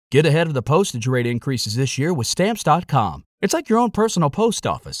Get ahead of the postage rate increases this year with Stamps.com. It's like your own personal post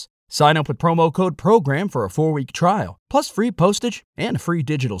office. Sign up with promo code PROGRAM for a 4-week trial, plus free postage and a free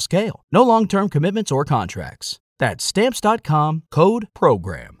digital scale. No long-term commitments or contracts. That's Stamps.com, code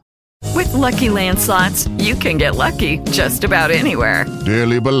PROGRAM. With Lucky Land Slots, you can get lucky just about anywhere.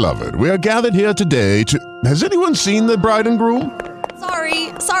 Dearly beloved, we are gathered here today to... Has anyone seen the bride and groom?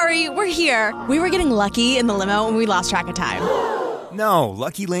 Sorry, we're here. We were getting lucky in the limo and we lost track of time. No,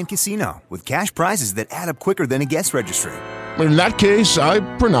 Lucky Land Casino, with cash prizes that add up quicker than a guest registry. In that case, I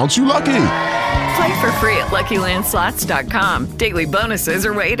pronounce you lucky. Play for free at LuckyLandSlots.com. Daily bonuses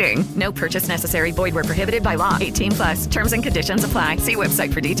are waiting. No purchase necessary. Void where prohibited by law. 18+. Terms and conditions apply. See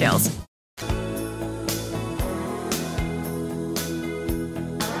website for details.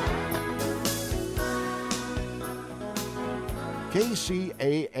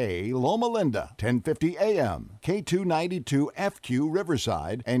 KCAA Loma Linda, 1050 AM, K292FQ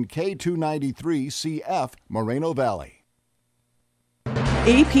Riverside, and K293CF Moreno Valley.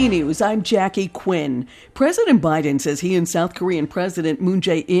 AP News, I'm Jackie Quinn. President Biden says he and South Korean President Moon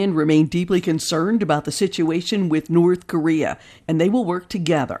Jae-in remain deeply concerned about the situation with North Korea, and they will work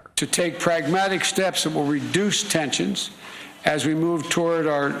together to take pragmatic steps that will reduce tensions as we move toward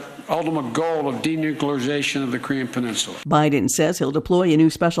our ultimate goal of denuclearization of the Korean Peninsula. Biden says he'll deploy a new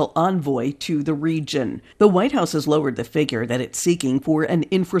special envoy to the region. The White House has lowered the figure that it's seeking for an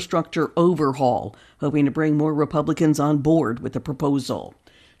infrastructure overhaul, hoping to bring more Republicans on board with the proposal.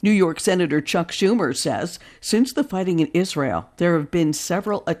 New York Senator Chuck Schumer says since the fighting in Israel, there have been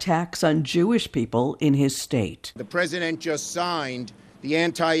several attacks on Jewish people in his state. The president just signed the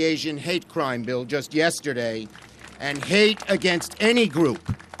anti-Asian hate crime bill just yesterday, and hate against any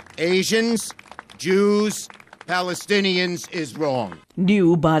group, Asians, Jews, Palestinians, is wrong.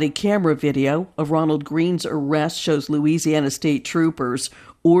 New body camera video of Ronald Green's arrest shows Louisiana state troopers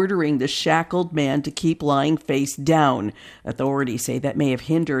ordering the shackled man to keep lying face down. Authorities say that may have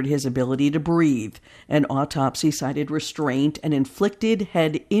hindered his ability to breathe. An autopsy cited restraint and inflicted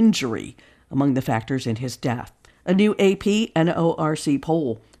head injury among the factors in his death. A new AP NORC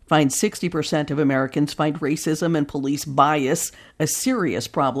poll finds 60% of Americans find racism and police bias a serious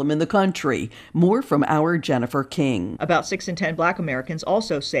problem in the country. More from our Jennifer King. About 6 in 10 Black Americans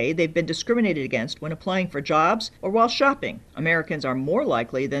also say they've been discriminated against when applying for jobs or while shopping. Americans are more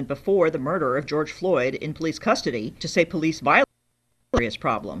likely than before the murder of George Floyd in police custody to say police violence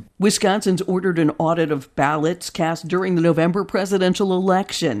problem. Wisconsin's ordered an audit of ballots cast during the November presidential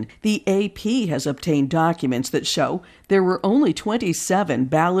election. The AP has obtained documents that show there were only 27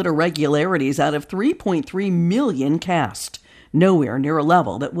 ballot irregularities out of 3.3 million cast, nowhere near a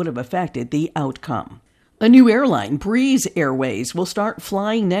level that would have affected the outcome. A new airline, Breeze Airways, will start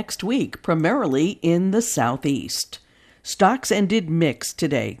flying next week, primarily in the Southeast. Stocks ended mixed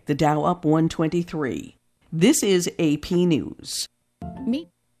today, the Dow up 123. This is AP News.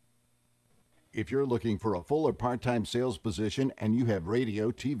 If you're looking for a full or part-time sales position and you have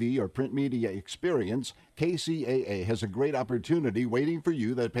radio, TV, or print media experience, KCAA has a great opportunity waiting for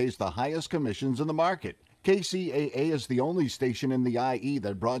you that pays the highest commissions in the market. KCAA is the only station in the IE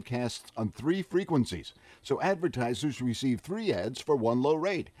that broadcasts on 3 frequencies, so advertisers receive 3 ads for 1 low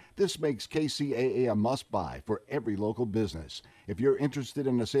rate. This makes KCAA a must-buy for every local business. If you're interested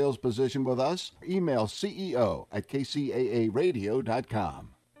in a sales position with us, email ceo@kcaaradio.com.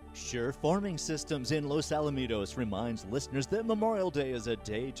 Sure Forming Systems in Los Alamitos reminds listeners that Memorial Day is a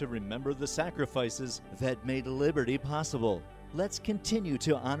day to remember the sacrifices that made liberty possible. Let's continue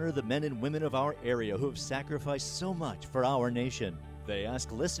to honor the men and women of our area who have sacrificed so much for our nation. They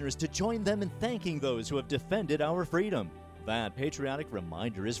ask listeners to join them in thanking those who have defended our freedom. That patriotic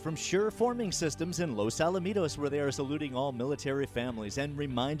reminder is from Sure Forming Systems in Los Alamitos, where they are saluting all military families and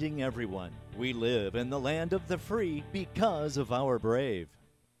reminding everyone we live in the land of the free because of our brave.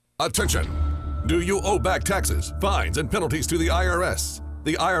 Attention! Do you owe back taxes, fines, and penalties to the IRS?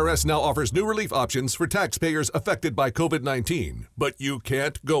 The IRS now offers new relief options for taxpayers affected by COVID-19, but you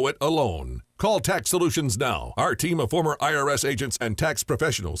can't go it alone. Call Tax Solutions now. Our team of former IRS agents and tax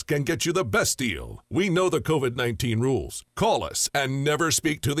professionals can get you the best deal. We know the COVID-19 rules. Call us and never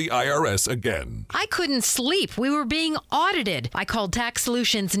speak to the IRS again. I couldn't sleep. We were being audited. I called Tax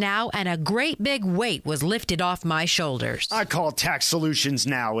Solutions now, and a great big weight was lifted off my shoulders. I called Tax Solutions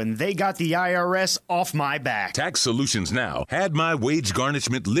now, and they got the IRS off my back. Tax Solutions now had my wage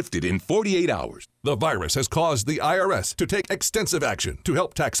garnishment lifted in 48 hours. The virus has caused the IRS to take extensive action to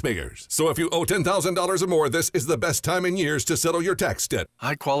help taxpayers. So if you owe $10,000 or more, this is the best time in years to settle your tax debt.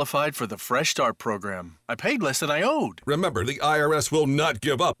 I qualified for the Fresh Start program. I paid less than I owed. Remember, the IRS will not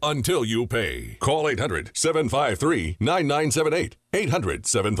give up until you pay. Call 800-753-9978.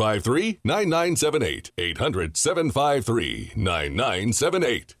 800-753-9978.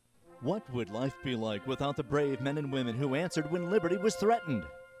 800-753-9978. What would life be like without the brave men and women who answered when liberty was threatened?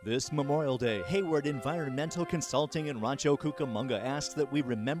 This Memorial Day, Hayward Environmental Consulting in Rancho Cucamonga asks that we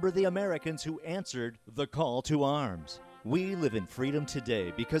remember the Americans who answered the call to arms. We live in freedom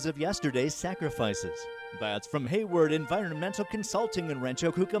today because of yesterday's sacrifices. That's from Hayward Environmental Consulting in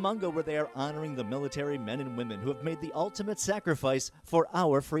Rancho Cucamonga, where they are honoring the military men and women who have made the ultimate sacrifice for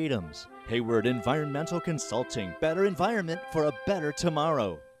our freedoms. Hayward Environmental Consulting, better environment for a better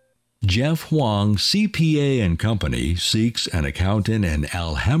tomorrow. Jeff Huang, CPA and Company, seeks an accountant in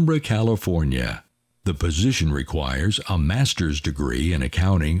Alhambra, California. The position requires a master's degree in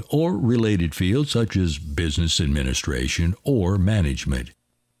accounting or related fields such as business administration or management.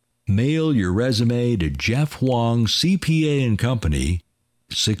 Mail your resume to Jeff Huang, CPA and Company,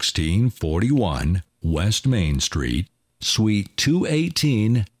 1641 West Main Street, Suite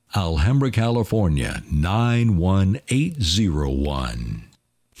 218, Alhambra, California, 91801.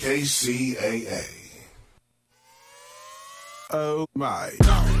 KCAA. Oh my.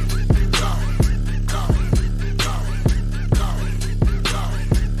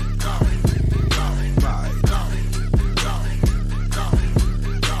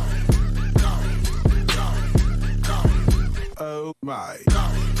 Oh my.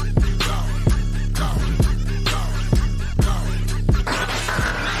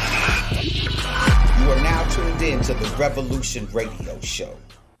 You are now tuned in to the Revolution Radio Show.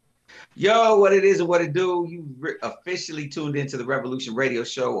 Yo, what it is and what it do. You officially tuned into the Revolution Radio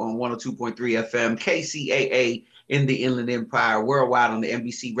Show on 102.3 FM, KCAA in the Inland Empire, worldwide on the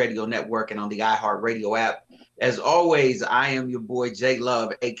NBC Radio Network and on the iHeartRadio app. As always, I am your boy Jay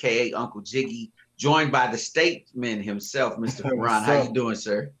Love, a.k.a. Uncle Jiggy, joined by the statesman himself, Mr. Quran. How you doing,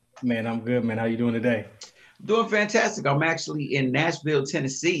 sir? Man, I'm good, man. How you doing today? Doing fantastic. I'm actually in Nashville,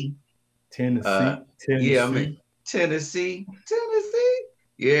 Tennessee. Tennessee. Yeah, I'm in Tennessee.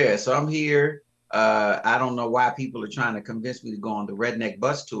 Yeah, so I'm here. I don't know why people are trying to convince me to go on the Redneck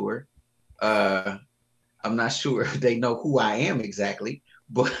Bus Tour. I'm not sure if they know who I am exactly,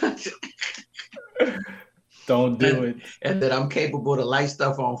 but don't do it. And that I'm capable to light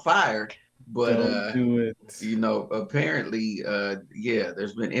stuff on fire. But don't do it. You know, apparently,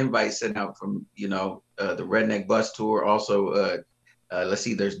 there's been invites sent out from the Redneck Bus Tour. Also, let's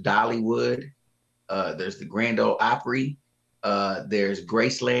see, there's Dollywood, there's the Grand Ole Opry. There's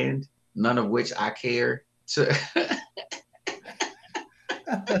Graceland, none of which I care to.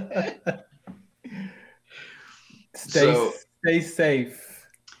 Stay safe.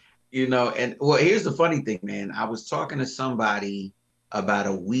 And well, here's the funny thing, man. I was talking to somebody about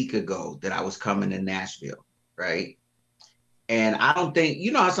a week ago that I was coming to Nashville, right? And I don't think,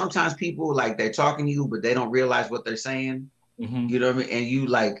 how sometimes people they're talking to you, but they don't realize what they're saying. Mm-hmm. You know what I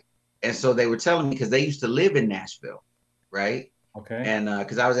mean? And so they were telling me, because they used to live in Nashville. Right. Okay. And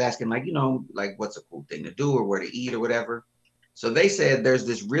because I was asking, what's a cool thing to do or where to eat or whatever. So they said there's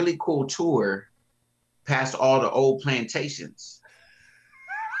this really cool tour past all the old plantations.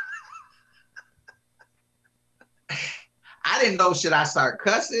 I didn't know, should I start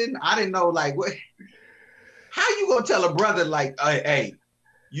cussing? I didn't know, what? How you gonna tell a brother hey,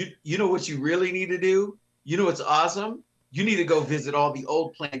 you know what you really need to do? You know what's awesome? You need to go visit all the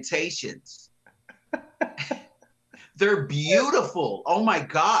old plantations. They're beautiful. Oh my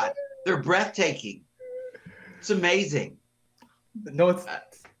God. They're breathtaking. It's amazing. No, it's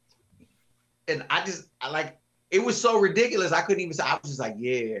and it was so ridiculous. I couldn't even say. I was just like,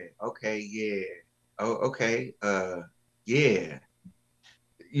 yeah, okay, yeah. Oh, okay. Yeah.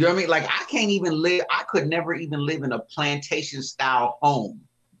 You know what I mean? I can't even live. I could never even live in a plantation style home.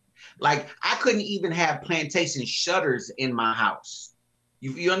 I couldn't even have plantation shutters in my house.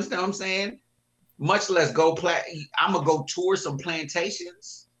 You understand what I'm saying? Much less I'm gonna go tour some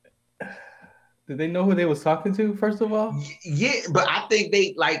plantations. Did they know who they was talking to, first of all? Yeah, but I think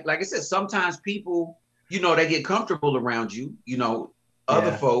they like I said, sometimes people, they get comfortable around you,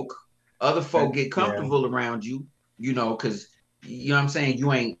 other folk get comfortable around you, because you know what I'm saying,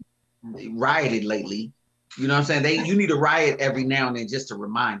 you ain't rioted lately. You know what I'm saying? You need to riot every now and then just to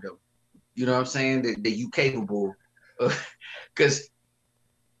remind them, you know what I'm saying, that you capable, because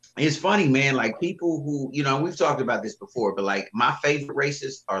it's funny, man, people who, we've talked about this before, but my favorite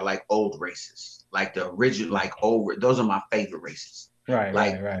races are old races, the original, old, those are my favorite races. Right.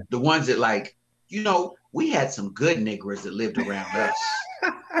 The ones that you know, we had some good niggers that lived around us.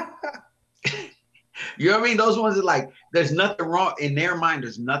 You know what I mean? Those ones that like, there's nothing wrong in their mind.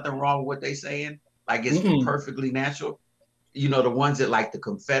 There's nothing wrong with what they saying. Like it's perfectly natural. You know, the ones that like the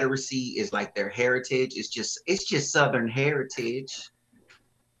Confederacy is like their heritage. It's just Southern heritage.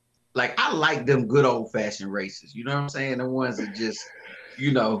 Like I like them good old fashioned racists. You know what I'm saying? The ones that just,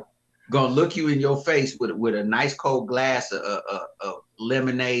 you know, gonna look you in your face with a nice cold glass of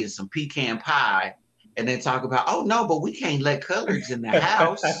lemonade and some pecan pie, and then talk about, oh no, but we can't let coloreds in the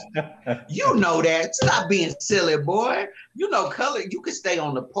house. You know that. Stop being silly, boy. You know, color. You can stay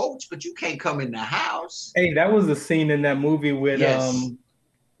on the porch, but you can't come in the house. Hey, that was a scene in that movie with the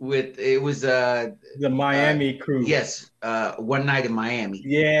Miami crew. Yes, One Night in Miami.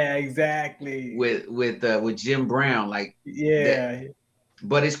 Yeah, exactly. With Jim Brown, like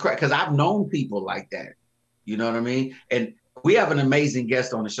but it's crazy because I've known people like that. You know what I mean? And we have an amazing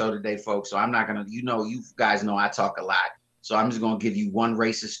guest on the show today, folks. So I'm not gonna, you guys know I talk a lot. So I'm just gonna give you one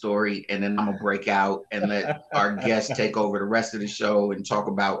racist story, and then I'm gonna break out and let our guest take over the rest of the show and talk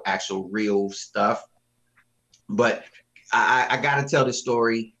about actual real stuff. But I gotta tell the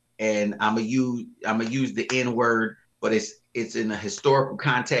story, and I'm gonna use the N word, but it's in a historical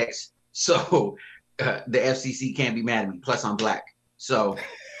context. So the FCC can't be mad at me. Plus I'm Black. So,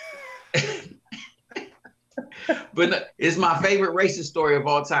 but it's my favorite racist story of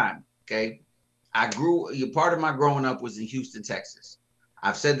all time. Okay. Part of my growing up was in Houston, Texas.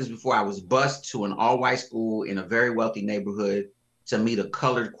 I've said this before. I was bused to an all-white school in a very wealthy neighborhood to meet a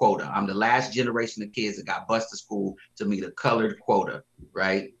colored quota. I'm the last generation of kids that got bused to school to meet a colored quota,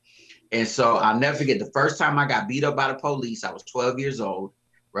 right? And so I'll never forget the first time I got beat up by the police. I was 12 years old,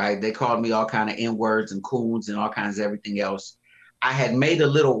 right? They called me all kind of N-words and coons and all kinds of everything else. I had made a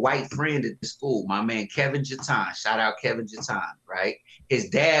little white friend at the school, my man, Kevin Jatan. Shout out Kevin Jatan, right? His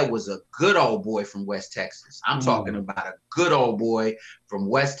dad was a good old boy from West Texas. I'm talking about a good old boy from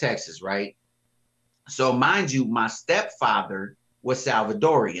West Texas, right? So mind you, my stepfather was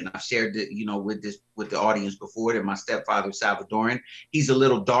Salvadorian. I've shared it, with the audience before that my stepfather was Salvadorian. He's a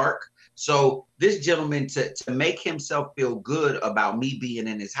little dark. So this gentleman, to make himself feel good about me being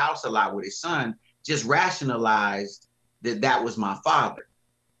in his house a lot with his son, just rationalized that was my father,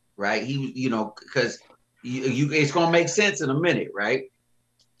 right? He, because it's gonna make sense in a minute, right?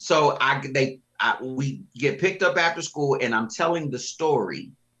 So we get picked up after school, and I'm telling the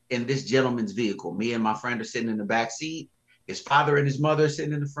story in this gentleman's vehicle. Me and my friend are sitting in the back seat. His father and his mother are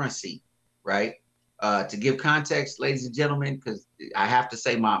sitting in the front seat, right? To give context, ladies and gentlemen, because I have to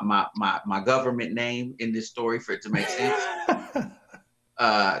say my government name in this story for it to make sense.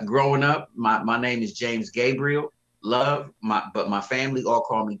 Growing up, my name is James Gabriel Love, but my family all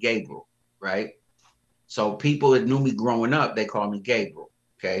call me Gabriel, right? So people that knew me growing up, they call me Gabriel,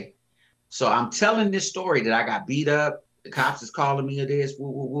 okay? So I'm telling this story that I got beat up. The cops is calling me this,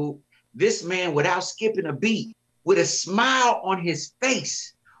 woo, woo, woo. This man, without skipping a beat, with a smile on his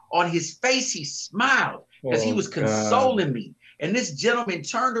face, he smiled because he was consoling me. And this gentleman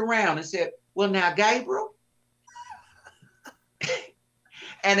turned around and said, well, now, Gabriel.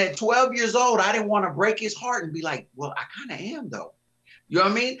 And at 12 years old, I didn't want to break his heart and be like, well, I kind of am, though. You know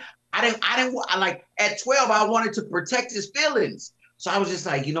what I mean? At 12, I wanted to protect his feelings. So I was just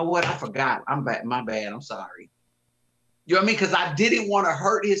like, you know what? I forgot. My bad. I'm sorry. You know what I mean? Because I didn't want to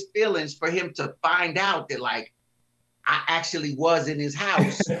hurt his feelings for him to find out that, like, I actually was in his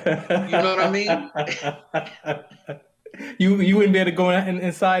house. You know what I mean? You wouldn't be able to go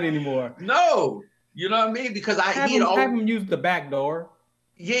inside anymore. No. You know what I mean? Because have him use the back door.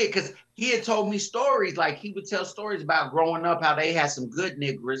 Yeah, because he had told me stories. Like, he would tell stories about growing up, how they had some good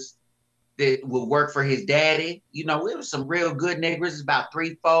niggers that would work for his daddy. It was some real good niggers, about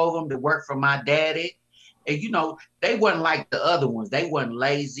 3-4 of them that worked for my daddy. And, they wasn't like the other ones. They wasn't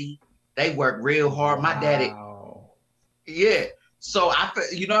lazy. They worked real hard. My daddy. Yeah. So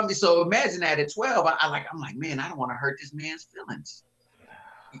you know what I mean? So imagine that at 12, I'm like, man, I don't want to hurt this man's feelings.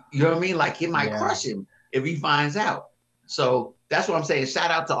 You know what I mean? Like, it might crush him if he finds out. So that's what I'm saying.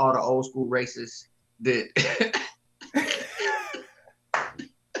 Shout out to all the old school racists that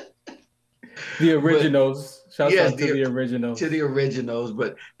the originals. Shout out to the originals. To the originals.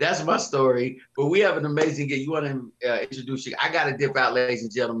 But that's my story. But we have an amazing guest. You want to introduce you? I got to dip out, ladies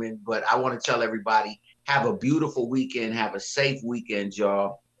and gentlemen. But I want to tell everybody, have a beautiful weekend. Have a safe weekend,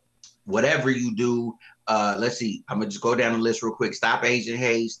 y'all. Whatever you do, let's see. I'm going to just go down the list real quick. Stop Asian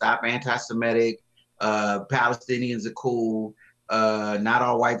hate. Stop anti-Semitic. Palestinians are cool. Not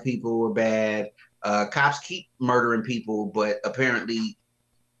all white people are bad. Cops keep murdering people, but apparently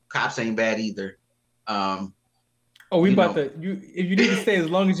cops ain't bad either. Oh, we about to. If you need to stay as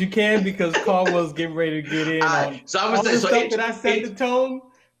long as you can because Caldwell's getting ready to get in. Right. So I'm gonna say that I set the tone.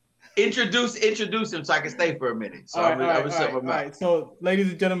 Introduce him so I can stay for a minute. So all right. So,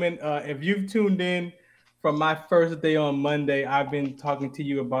 ladies and gentlemen, if you've tuned in from my first day on Monday, I've been talking to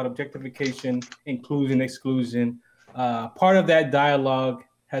you about objectification, inclusion, exclusion. Part of that dialogue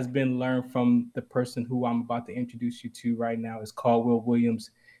has been learned from the person who I'm about to introduce you to right now. Is Caldwell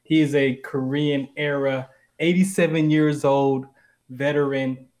Williams. He is a Korean era, 87 years old,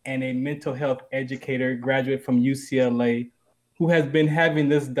 veteran, and a mental health educator, graduate from UCLA, who has been having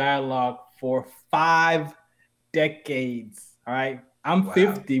this dialogue for 5 decades. All right. I'm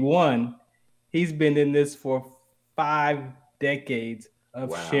 51. He's been in this for 5 decades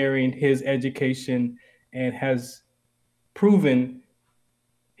of sharing his education and has proven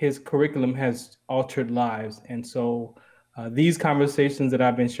his curriculum has altered lives. And so these conversations that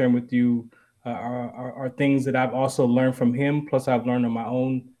I've been sharing with you are things that I've also learned from him. Plus I've learned on my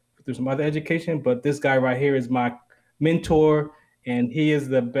own through some other education, but this guy right here is my mentor, and he is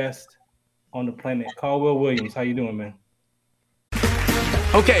the best on the planet. Caldwell Williams, how you doing, man?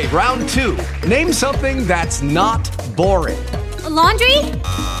 Okay, round 2. Name something that's not boring. A laundry?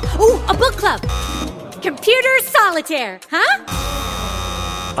 Ooh, a book club. Computer solitaire, huh?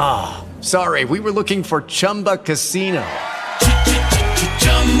 Ah, sorry, we were looking for Chumba Casino.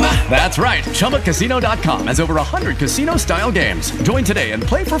 That's right. ChumbaCasino.com has over 100 casino-style games. Join today and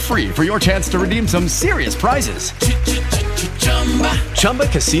play for free for your chance to redeem some serious prizes.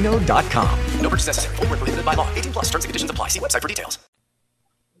 ChumbaCasino.com. No purchase necessary. Void where prohibited by law. 18+. Terms and conditions apply. See website for details.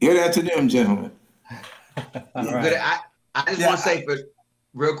 Good afternoon, gentlemen. I just want to say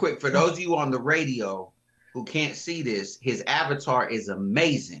real quick, for those of you on the radio who can't see this, his avatar is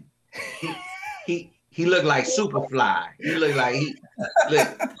amazing. He looked like Superfly. He looked like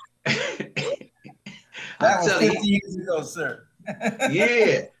That was 50 years ago, sir.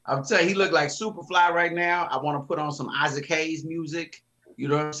 Yeah, I'm telling you, he looked like Superfly right now. I want to put on some Isaac Hayes music. You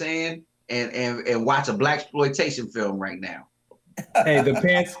know what I'm saying? And watch a blaxploitation film right now. Hey, the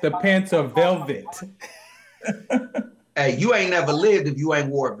pants are velvet. Hey, you ain't never lived if you ain't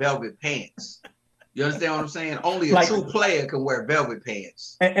wore velvet pants. You understand what I'm saying? Only a true player can wear velvet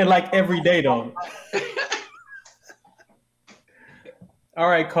pants. And like every day, though. All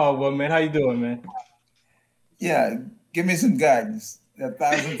right, Caldwell, man. How you doing, man? Yeah, give me some guidance. There are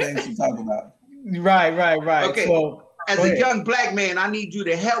 1,000 things to talk about. Right. Okay, so, as a young black man, I need you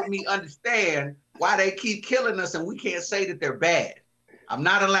to help me understand why they keep killing us and we can't say that they're bad. I'm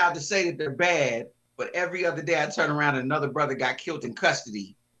not allowed to say that they're bad, but every other day I turn around and another brother got killed in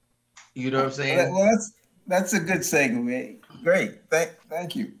custody. You know what I'm saying? Well, that's a good segue. Great.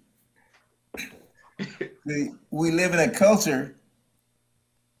 Thank you. We live in a culture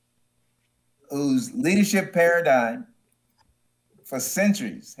whose leadership paradigm for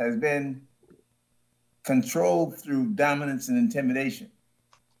centuries has been controlled through dominance and intimidation.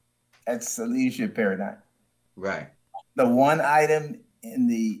 That's the leadership paradigm. Right. The one item in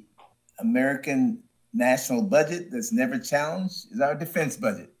the American national budget that's never challenged is our defense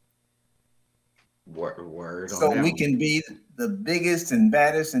budget. Word. So we can be the biggest and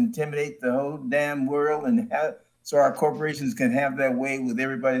baddest, intimidate the whole damn world, and so our corporations can have their way with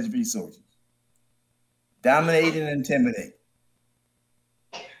everybody's resources. Dominate and intimidate.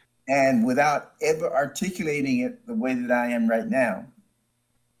 And without ever articulating it the way that I am right now,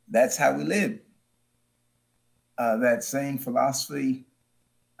 that's how we live. That same philosophy,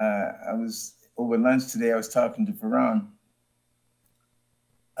 I was over lunch today, I was talking to Farhan.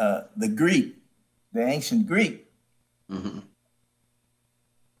 The ancient Greek,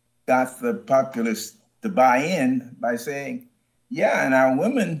 got the populace to buy in by saying, yeah, and our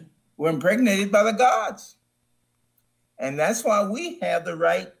women were impregnated by the gods. And that's why we have the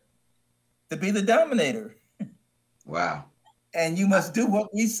right to be the dominator. Wow. And you must do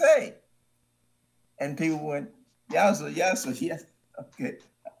what we say. And people went, yes, okay,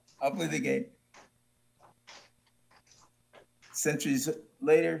 I'll play the game. Centuries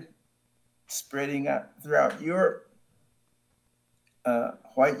later, spreading out throughout Europe,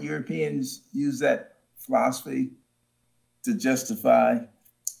 white Europeans use that philosophy to justify,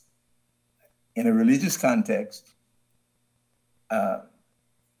 in a religious context,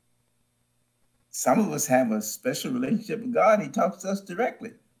 some of us have a special relationship with God. He talks to us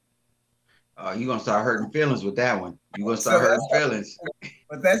directly. You're going to start hurting feelings with that one. You're going to start hurting feelings.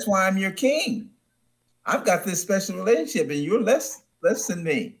 But that's why I'm your king. I've got this special relationship and you're less than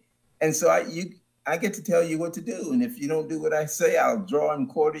me. And so I get to tell you what to do. And if you don't do what I say, I'll draw and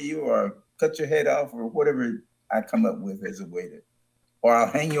quarter you or cut your head off or whatever I come up with as a way to, or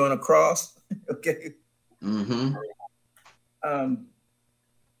I'll hang you on a cross. Okay. Mm-hmm. And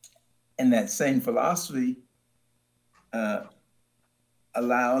that same philosophy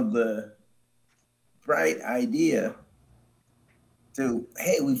allowed the bright idea to,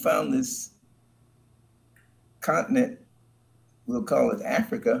 hey, we found this continent, we'll call it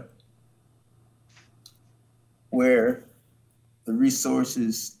Africa, where the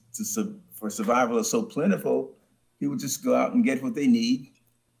resources for survival are so plentiful, people just go out and get what they need.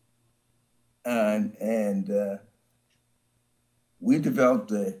 And we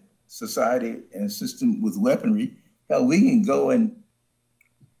developed a society and a system with weaponry. Hell, we can go and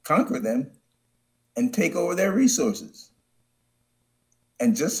conquer them and take over their resources.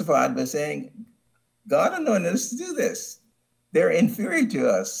 And justified by saying, God anointed us to do this. They're inferior to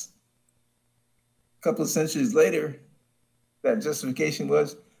us. A couple of centuries later, that justification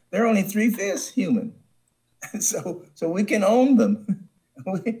was, they're only 3/5 human. So we can own them.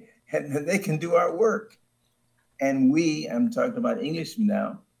 And they can do our work. And I'm talking about Englishmen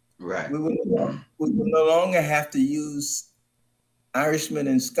now. Right. We will no longer have to use Irishmen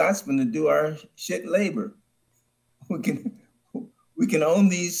and Scotsmen to do our shit labor. We can own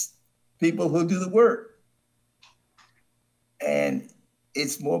these people who do the work. And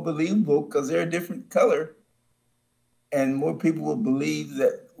it's more believable because they're a different color. And more people will believe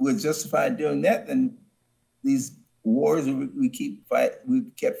that we're justified doing that than these wars we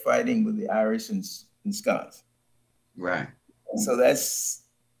kept fighting with the Irish and Scots. Right. So that's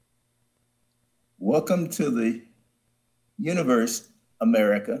welcome to the universe,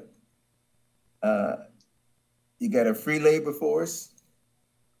 America. You got a free labor force.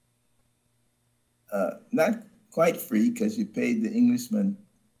 Not quite free because you paid the Englishmen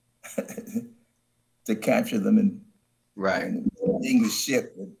to capture them and the English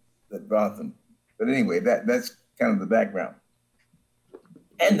ship that brought them. But anyway, that's kind of the background.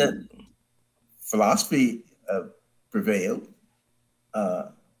 And the philosophy prevailed.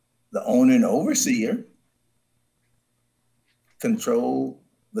 The owner and overseer control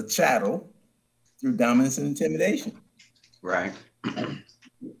the chattel through dominance and intimidation. Right.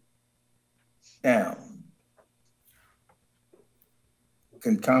 Now,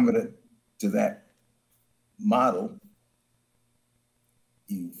 concomitant to that model,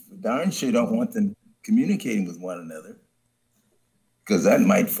 you darn sure don't want them communicating with one another because that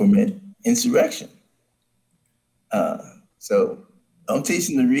might foment insurrection. So don't teach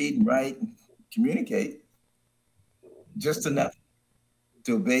them to read and write and communicate, just enough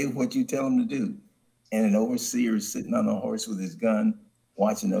to obey what you tell them to do. And an overseer is sitting on a horse with his gun,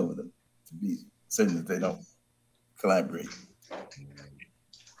 watching over them to be certain that they don't collaborate.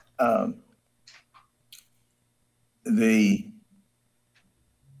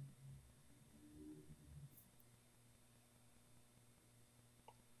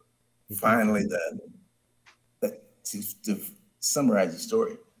 Finally, to summarize the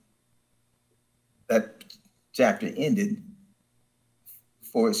story, that chapter ended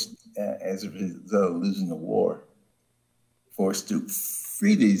forced, as a result of losing the war, forced to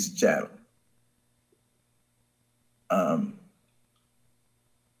free these chattel.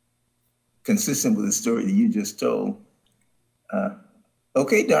 Consistent with the story that you just told.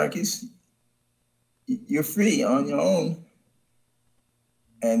 Okay, darkies, you're free on your own.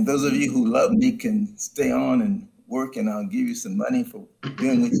 And those of you who love me can stay on and work, and I'll give you some money for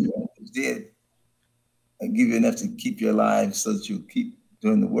doing what you always did. I'll give you enough to keep you alive so that you'll keep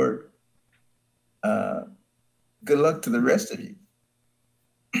doing the work. Good luck to the rest of you.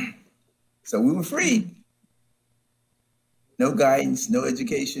 So we were freed. No guidance, no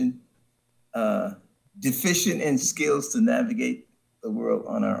education, deficient in skills to navigate the world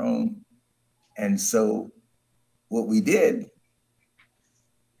on our own. And so what we did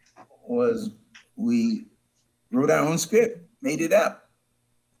was we wrote our own script, made it up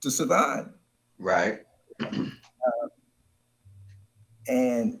to survive. Right.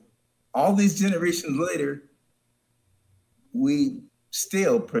 And all these generations later, we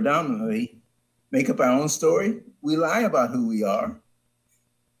still predominantly make up our own story. We lie about who we are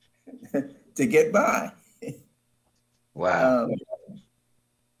to get by. Wow.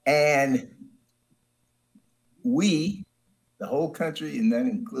 And we, the whole country, and that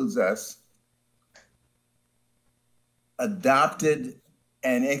includes us, adopted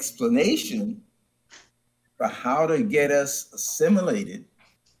an explanation for how to get us assimilated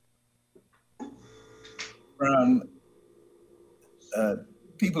from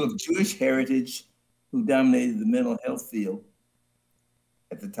people of Jewish heritage who dominated the mental health field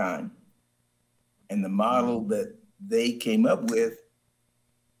at the time. And the model that they came up with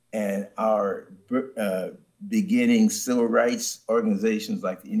and our beginning civil rights organizations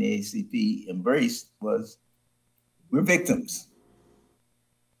like the NAACP embraced was We're victims.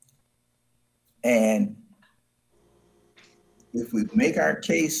 And if we make our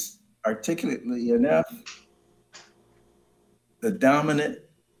case articulately enough, the dominant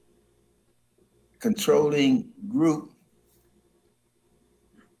controlling group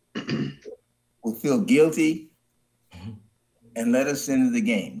will feel guilty and let us into the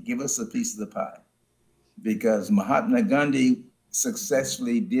game, give us a piece of the pie. Because Mahatma Gandhi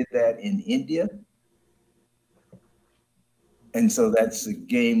successfully did that in India. And so that's the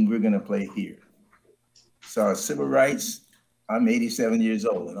game we're gonna play here. So our civil rights, I'm 87 years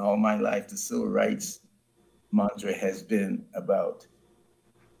old, and all my life the civil rights mantra has been about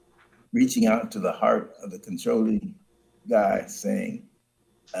reaching out to the heart of the controlling guy saying,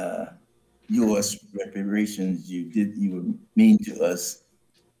 you owe us reparations, you were mean to us,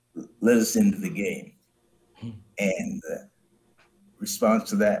 let us into the game. And the response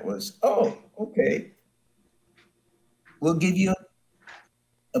to that was, oh, okay, we'll give you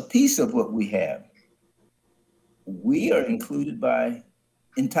a piece of what we have. We are included by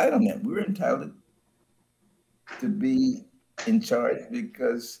entitlement. We're entitled to be in charge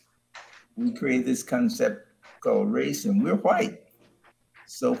because we create this concept called race, and we're white.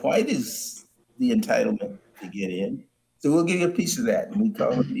 So white is the entitlement to get in. So we'll give you a piece of that, and we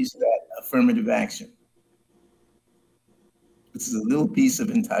call a piece of that affirmative action. This is a little piece of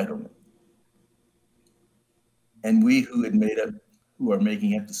entitlement. And we who are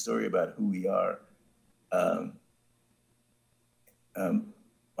making up the story about who we are,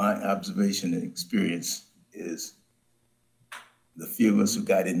 my observation and experience is the few of us who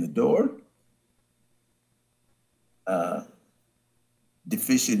got in the door,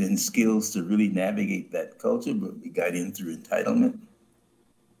 deficient in skills to really navigate that culture, but we got in through entitlement.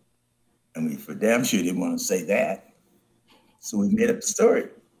 And we for damn sure didn't want to say that. So we made up the story.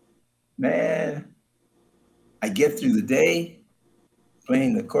 Man, I get through the day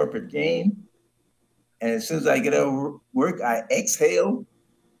playing the corporate game. And as soon as I get out of work, I exhale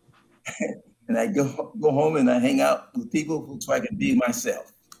and I go home and I hang out with people so I can be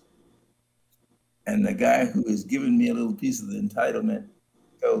myself. And the guy who is giving me a little piece of the entitlement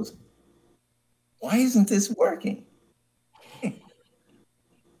goes, why isn't this working?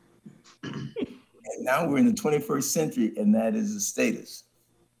 And now we're in the 21st century, and that is the status.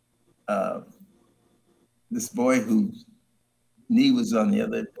 This boy whose knee was on the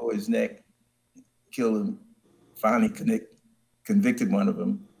other boy's neck, killed him, finally convicted one of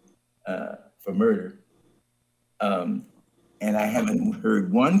them for murder. And I haven't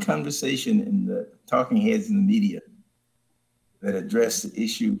heard one conversation in the talking heads in the media that addressed the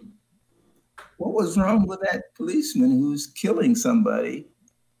issue. What was wrong with that policeman who's killing somebody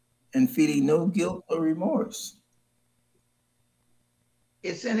and feeling no guilt or remorse?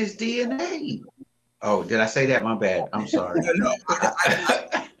 It's in his DNA. Oh, did I say that? My bad. I'm sorry. No,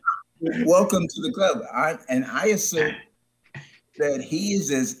 welcome to the club. I assert that he is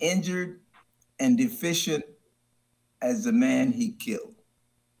as injured and deficient as the man he killed.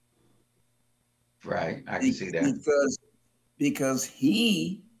 Right, I can see that. Because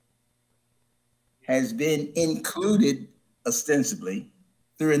he has been included ostensibly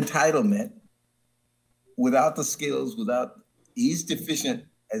through entitlement without the skills, he's deficient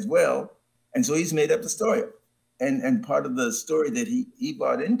as well. And so he's made up the story. And part of the story that he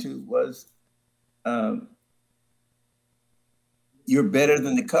bought into was, you're better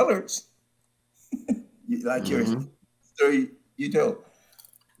than the colors. Like your story you told.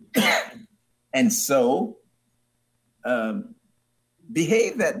 And so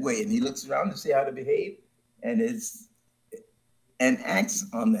behave that way. And he looks around to see how to behave and acts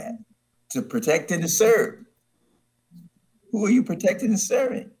on that to protect and to serve. Who are you protecting and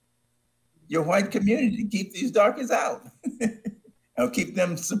serving? Your white community. Keep these darkers out. Or keep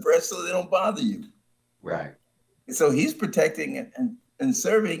them suppressed so they don't bother you. Right. And so he's protecting and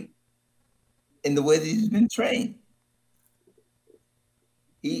serving in the way that he's been trained.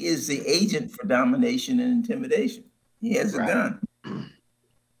 He is the agent for domination and intimidation. He has a gun.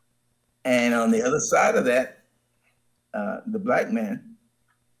 And on the other side of that, the black man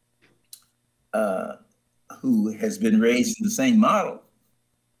who has been raised in the same model,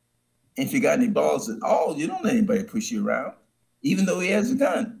 if you got any balls at all, you don't let anybody push you around, even though he has a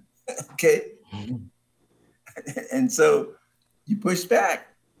gun. Okay? And so you push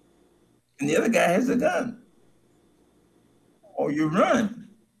back, and the other guy has a gun. Or you run,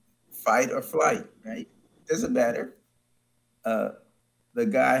 fight or flight, right? Doesn't matter. The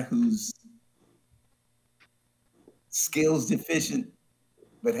guy who's skills deficient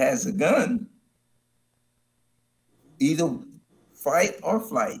but has a gun, either fight or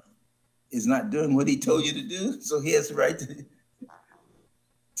flight. is not doing what he told you to do, so he has the right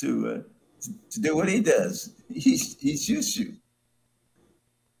to do what he does. He shoots you.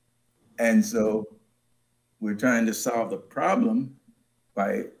 And so we're trying to solve the problem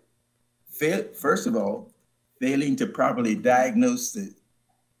by, first of all, failing to properly diagnose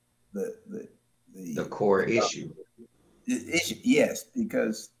the core issue. The issue, yes,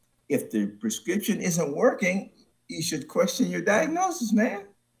 because if the prescription isn't working, you should question your diagnosis, man.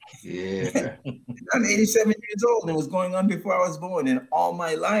 Yeah. I'm 87 years old, and it was going on before I was born. And all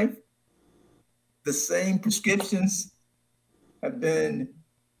my life, the same prescriptions have been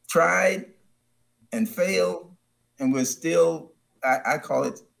tried and failed, and we're still, I call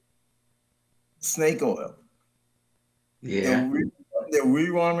it snake oil. Yeah. They're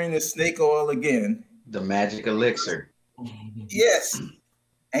rewarming the snake oil again. The magic elixir. Yes.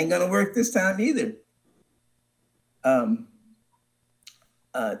 Ain't gonna work this time either. I'll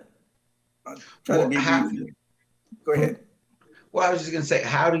try to be brief. Go ahead. Well, I was just gonna say,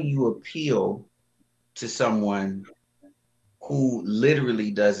 how do you appeal to someone who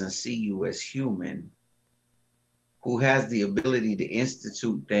literally doesn't see you as human, who has the ability to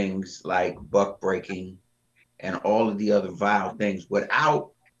institute things like buck breaking and all of the other vile things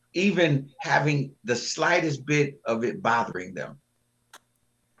without even having the slightest bit of it bothering them?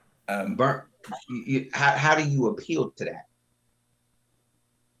 How do you appeal to that?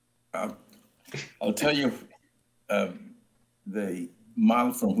 I'll tell you the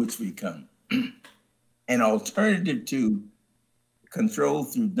model from which we come. An alternative to control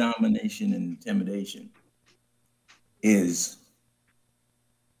through domination and intimidation is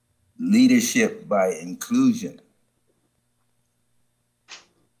leadership by inclusion.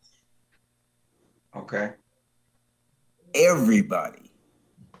 Okay. Everybody,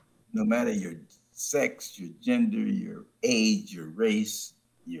 no matter your sex, your gender, your age, your race,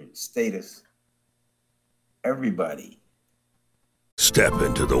 your status, everybody. Step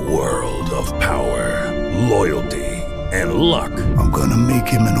into the world of power, loyalty, and luck. I'm gonna make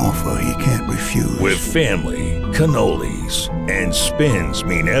him an offer he can't refuse. With family, cannolis, and spins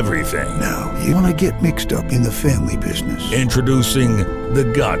mean everything. Now, you wanna get mixed up in the family business. Introducing The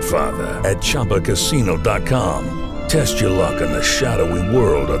Godfather at ChumbaCasino.com. Test your luck in the shadowy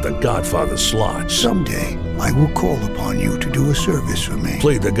world of The Godfather slot. Someday, I will call upon you to do a service for me.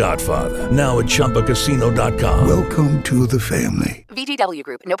 Play The Godfather now at ChumbaCasino.com. Welcome to the family. VGW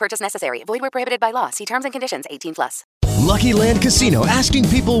Group. No purchase necessary. Void where prohibited by law. See terms and conditions. 18+. Lucky Land Casino, asking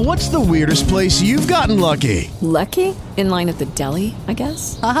people, what's the weirdest place you've gotten lucky? Lucky? In line at the deli, I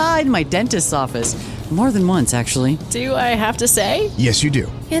guess? Aha, in my dentist's office. More than once, actually. Do I have to say? Yes, you do.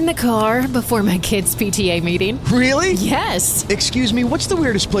 In the car before my kids' PTA meeting. Really? Yes. Excuse me, what's the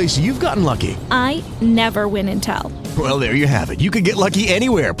weirdest place you've gotten lucky? I never win and tell. Well, there you have it. You can get lucky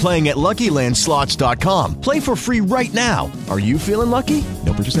anywhere, playing at LuckyLandSlots.com. Play for free right now. Are you feeling lucky?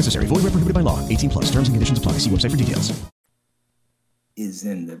 No purchase necessary. Void where prohibited by law. 18+. Terms and conditions apply. See website for details. Is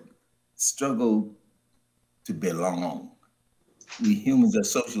in the struggle to belong. We humans are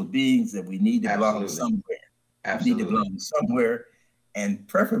social beings that we need to belong somewhere. We need to belong somewhere, and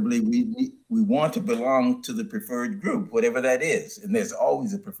preferably we want to belong to the preferred group, whatever that is. And there's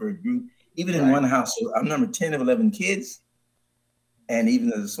always a preferred group, even in one household. I'm number 10 of 11 kids, and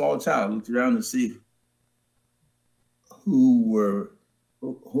even as a small child, I looked around to see whom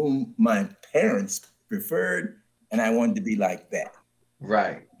my parents preferred, and I wanted to be like that.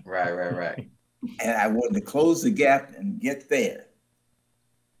 Right. And I wanted to close the gap and get there.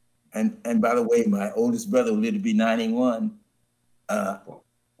 And by the way, my oldest brother lived to be 91. Wow.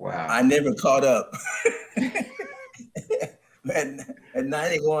 I never caught up. At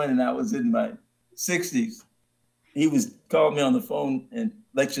 91, and I was in my 60s, he was calling me on the phone and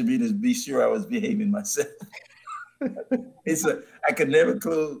lectured me to be sure I was behaving myself. I could never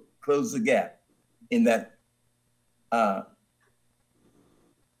close the gap in that.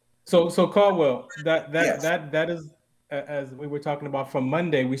 So Caldwell, that is, as we were talking about from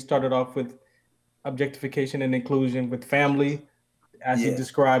Monday, we started off with objectification and inclusion with family, as he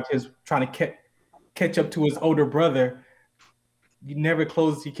described his trying to catch up to his older brother. You can never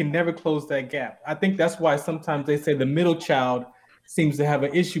close that gap. I think that's why sometimes they say the middle child seems to have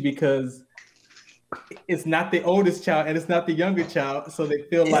an issue, because it's not the oldest child and it's not the younger child, so they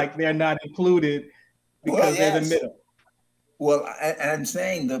feel like they're not included because they're the middle. Well, I'm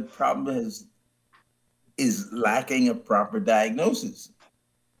saying the problem is lacking a proper diagnosis,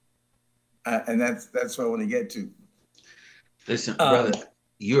 and that's what I want to get to. Listen, brother,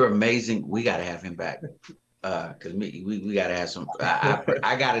 you're amazing. We got to have him back, because we got to have some.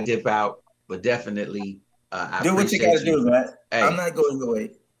 I got to dip out, but definitely. Do what you got to do, man. Hey, I'm not going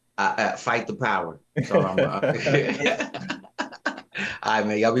away. fight the power. So I'm. All right,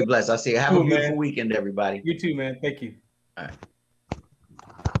 man. Y'all be blessed. I'll see you. Have a beautiful weekend, everybody. You too, man. Thank you. All right.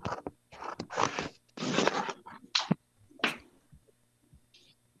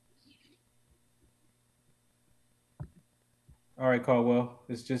 All right, Caldwell.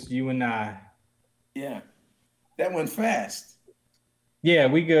 It's just you and I. Yeah, that went fast. Yeah,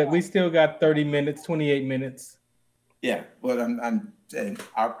 we good. We still got 30 minutes, 28 minutes. Yeah, but I'm saying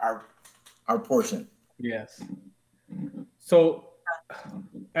our portion. Yes. So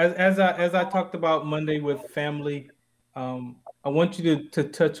as I talked about Monday with family, I want you to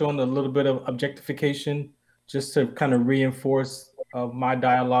touch on a little bit of objectification, just to kind of reinforce my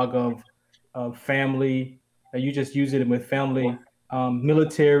dialogue of family. You just use it with family,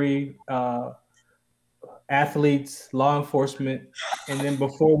 military, athletes, law enforcement, and then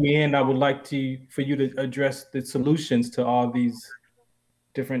before we end, I would like for you to address the solutions to all these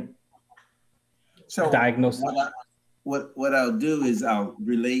different diagnoses. What I'll do is I'll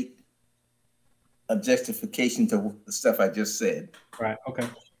relate objectification to the stuff I just said. Right. Okay.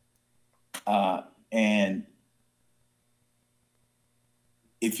 And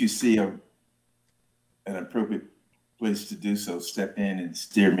if you see an appropriate place to do so, step in and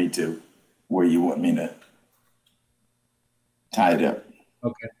steer me to where you want me to tie it up.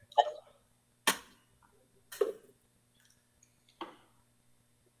 Okay.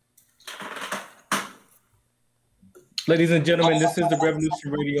 Ladies and gentlemen, this is the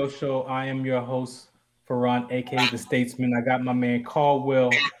Revolution Radio Show. I am your host, Farron, aka The Statesman. I got my man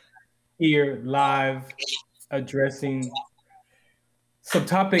Caldwell here live addressing some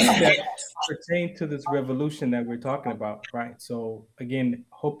topics that pertain to this revolution that we're talking about, right? So again,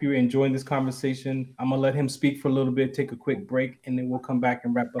 hope you're enjoying this conversation. I'm gonna let him speak for a little bit, take a quick break, and then we'll come back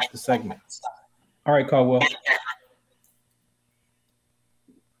and wrap up the segment. All right, Caldwell.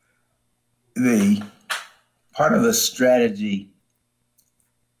 The part of the strategy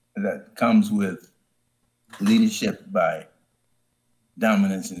that comes with leadership by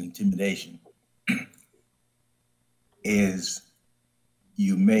dominance and intimidation is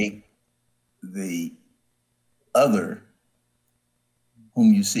you make the other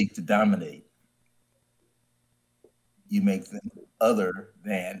whom you seek to dominate, you make them other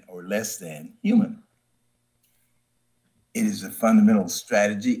than or less than human. It is a fundamental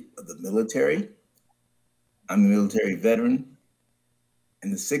strategy of the military. I'm a military veteran,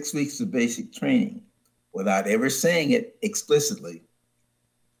 and the 6 weeks of basic training, without ever saying it explicitly,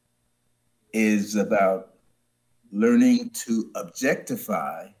 is about learning to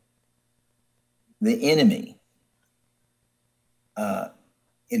objectify the enemy.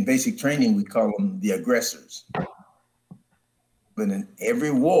 In basic training, we call them the aggressors. But in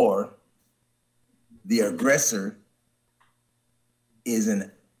every war, the aggressor is an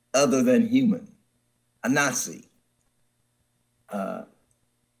other than human, a Nazi, a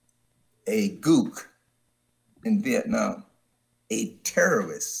gook in Vietnam, a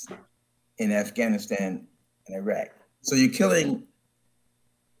terrorist in Afghanistan and Iraq. So you're killing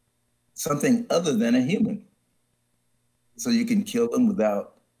something other than a human. So you can kill them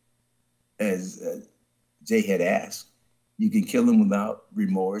without, as Jay had asked, you can kill them without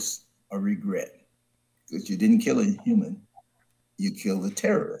remorse or regret. Because you didn't kill a human, you killed a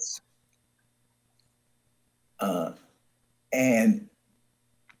terrorist. And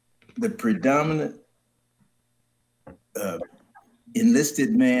the predominant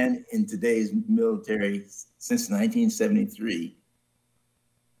enlisted man in today's military since 1973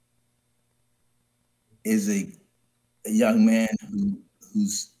 is a young man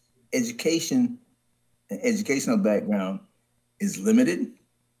whose education and educational background is limited.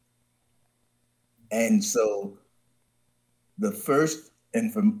 And so the first,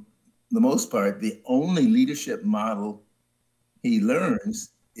 and for the most part, the only leadership model he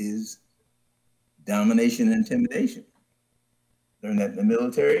learns is domination and intimidation. Learned that in the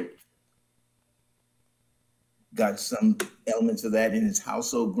military, got some elements of that in his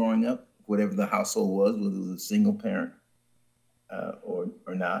household growing up, whatever the household was, whether it was a single parent or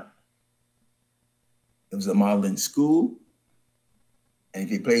not. It was a model in school. And if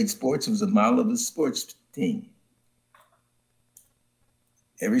he played sports, it was a model of a sports team.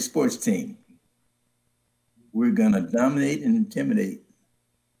 Every sports team, we're gonna dominate and intimidate.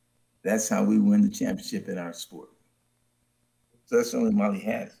 That's how we win the championship in our sport. So that's the only model he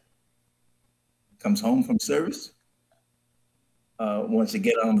has. Comes home from service, wants to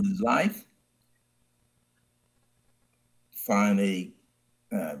get on with his life, find a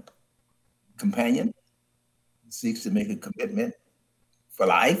companion, seeks to make a commitment for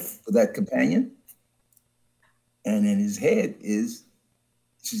life for that companion. And in his head is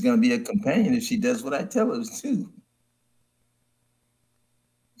she's going to be a companion if she does what I tell her to.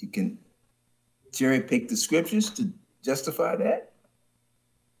 You can cherry pick the scriptures to justify that.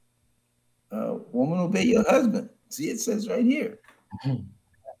 Woman, obey your husband. See, it says right here.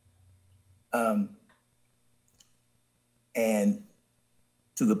 And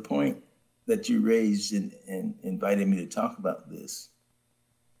to the point that you raised and invited me to talk about this,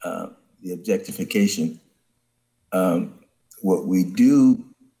 the objectification, what we do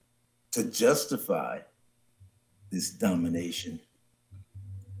to justify this domination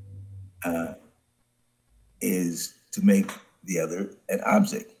is to make the other an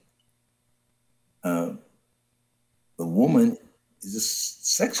object. The woman is a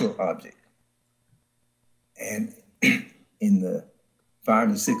sexual object. And in the 5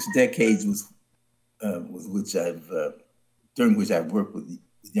 to 6 decades during which I've worked with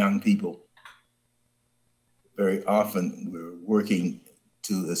young people, very often we're working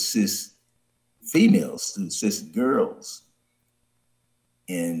to assist females, to assist girls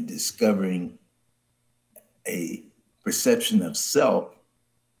in discovering a perception of self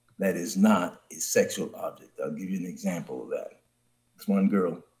that is not a sexual object. I'll give you an example of that. There's one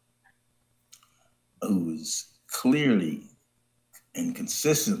girl who was clearly and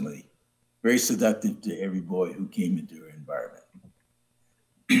consistently very seductive to every boy who came into her environment.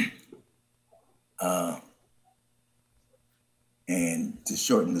 And to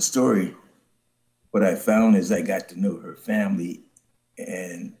shorten the story, what I found is I got to know her family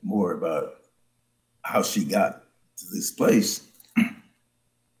and more about how she got to this place.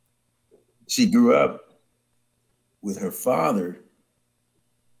 She grew up with her father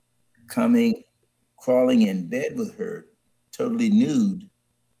crawling in bed with her, totally nude,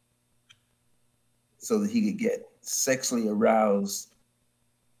 so that he could get sexually aroused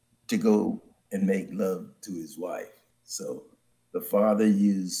to go and make love to his wife. So the father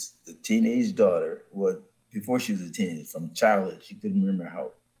used the teenage daughter, before she was a teenager, from childhood, she couldn't remember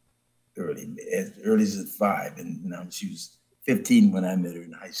how early, as early as 5, and now she was 15 when I met her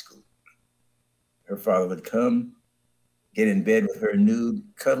in high school. Her father would come, get in bed with her nude,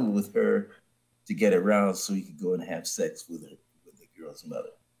 cuddle with her to get aroused so he could go and have sex with her, with the girl's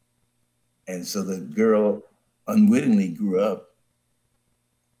mother. And so the girl unwittingly grew up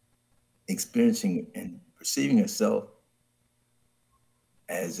experiencing and perceiving herself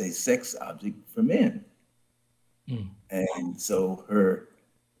as a sex object for men. And so the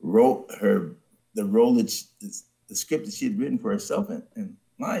script that she had written for herself in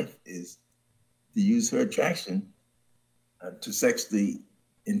life is to use her attraction to sexually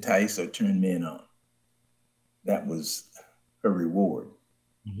entice or turn men on. That was her reward.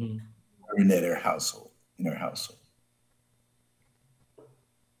 In her household.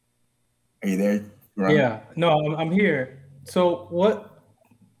 Are you there, Ron? Yeah, no, I'm here. So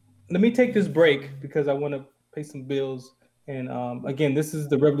let me take this break because I want to pay some bills. And again, this is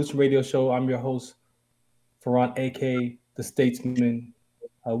the Revolution Radio Show. I'm your host, Farron, aka The Statesman.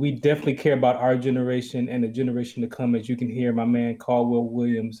 We definitely care about our generation and the generation to come. As you can hear, my man Caldwell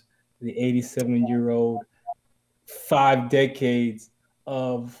Williams, the 87-year-old, 5 decades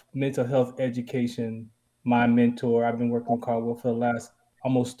of mental health education, my mentor. I've been working with Caldwell for the last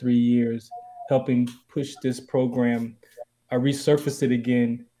almost 3 years, helping push this program, resurface it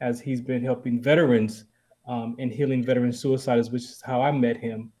again, as he's been helping veterans and healing veteran suicides, which is how I met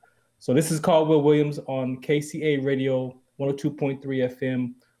him. So this is Caldwell Williams on KCA Radio, 102.3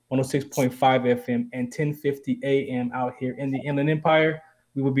 FM, 106.5 FM, and 1050 AM out here in the Inland Empire.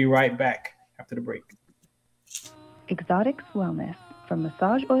 We will be right back after the break. Exotics Wellness. From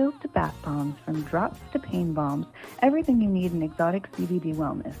massage oils to bath bombs, from drops to pain bombs, everything you need in exotic CBD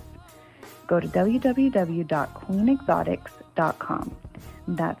wellness. Go to www.queenexotics.com.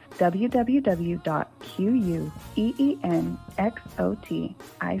 That's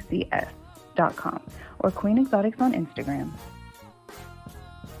www.queenexotics.com or Queen Exotics on Instagram.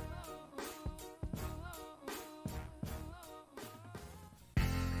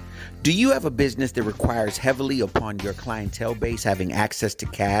 Do you have a business that requires heavily upon your clientele base having access to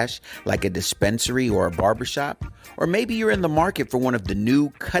cash, like a dispensary or a barbershop? Or maybe you're in the market for one of the new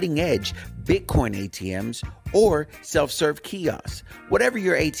cutting-edge Bitcoin ATMs or self-serve kiosks. Whatever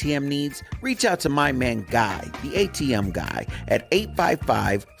your ATM needs, reach out to my man Guy, the ATM Guy, at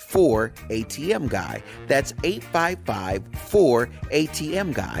 855-4ATM-GUY. That's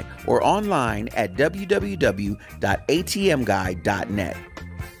 855-4ATM-GUY, or online at www.atmguy.net.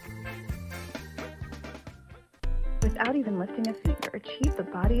 With Audi even lifting a finger. Achieve the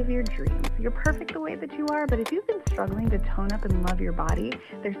body of your dreams. You're perfect the way that you are, but if you've been struggling to tone up and love your body,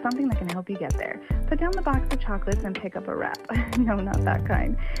 there's something that can help you get there. Put down the box of chocolates and pick up a wrap. No, not that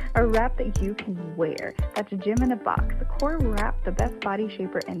kind. A wrap that you can wear. That's Gym in a Box. The Core Wrap, the best body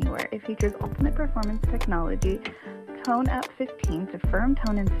shaper anywhere. It features ultimate performance technology, Tone Up 15 to firm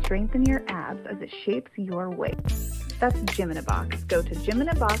tone and strengthen your abs as it shapes your waist. That's Gym in a Box. Go to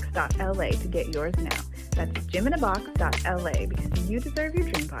gyminabox.la to get yours now. That's gyminabox.la because you deserve your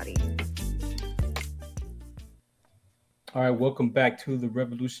dream body. All right, welcome back to the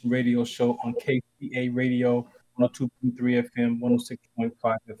Revolution Radio Show on KCA Radio, 102.3 FM, 106.5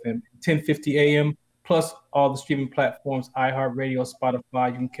 FM, 1050 AM, plus all the streaming platforms, iHeartRadio,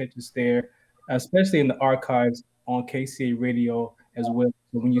 Spotify. You can catch us there, especially in the archives on KCA Radio as well.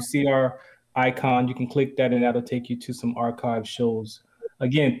 So when you see our icon, you can click that and that'll take you to some archive shows.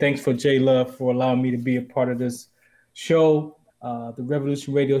 Again, thanks for J Love for allowing me to be a part of this show, the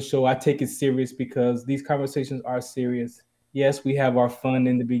Revolution Radio Show. I take it serious because these conversations are serious. Yes, we have our fun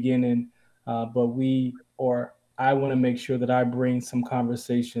in the beginning, but I want to make sure that I bring some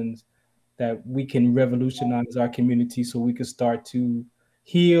conversations that we can revolutionize our community so we can start to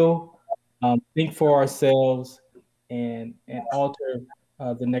heal, think for ourselves, and alter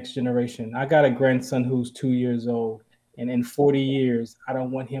the next generation. I got a grandson who's 2 years old, and in 40 years, I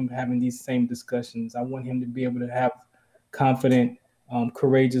don't want him having these same discussions. I want him to be able to have confident,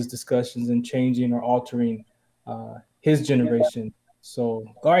 courageous discussions and changing or altering his generation. So,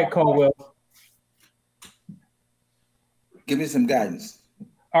 all right, Caldwell. Give me some guidance.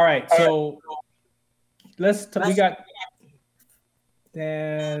 All right, so we got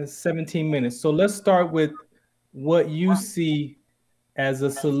 17 minutes. So let's start with what you see as a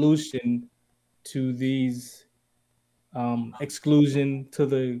solution to these exclusion, to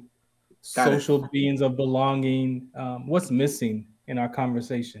the social beings of belonging. What's missing in our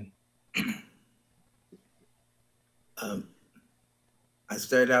conversation? I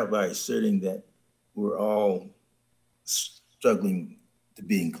started out by asserting that we're all struggling to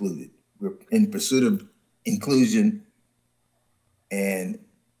be included. We're in pursuit of inclusion and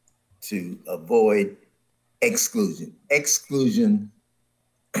to avoid exclusion. Exclusion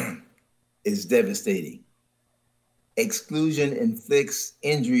is devastating. Exclusion inflicts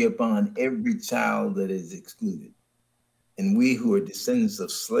injury upon every child that is excluded. And we who are descendants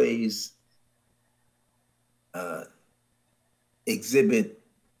of slaves exhibit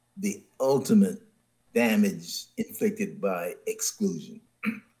the ultimate damage inflicted by exclusion.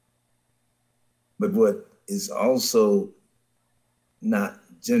 But what is also not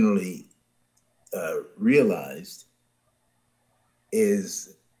generally realized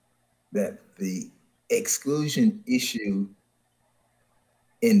is that the exclusion issue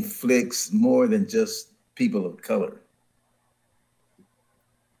inflicts more than just people of color.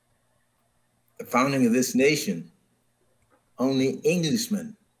 The founding of this nation, only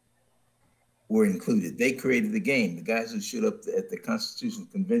Englishmen were included. They created the game. The guys who showed up at the Constitutional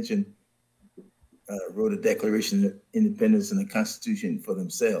Convention wrote a Declaration of Independence and a Constitution for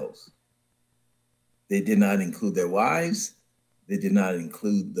themselves. They did not include their wives. They did not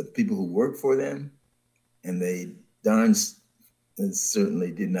include the people who worked for them. And they darn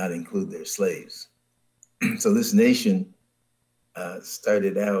certainly did not include their slaves. So this nation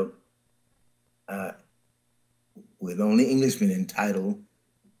started out with only Englishmen entitled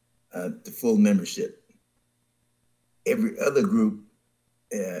to full membership. Every other group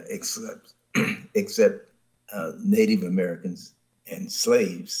except Native Americans and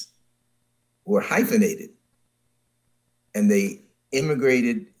slaves were hyphenated, and they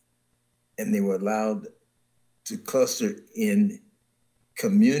immigrated and they were allowed to cluster in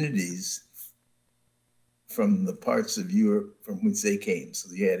communities from the parts of Europe from which they came.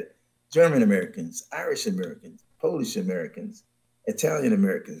 So you had German Americans, Irish Americans, Polish Americans, Italian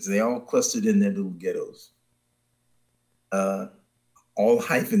Americans. They all clustered in their little ghettos, all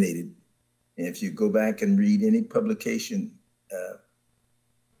hyphenated. And if you go back and read any publication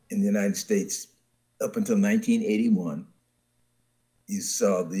in the United States up until 1981, you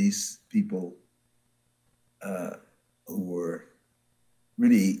saw these people who were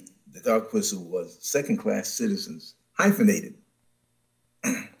really, the dog whistle was second-class citizens, hyphenated.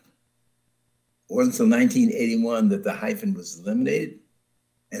 It wasn't until 1981 that the hyphen was eliminated,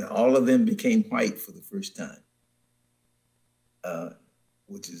 and all of them became white for the first time,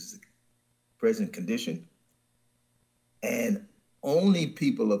 which is the present condition. And only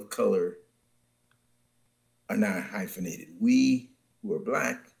people of color are now hyphenated. We who are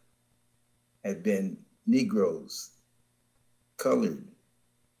Black have been Negroes, colored,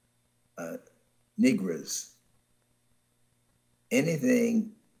 Negras,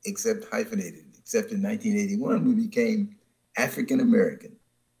 anything except hyphenated, except in 1981, we became African American.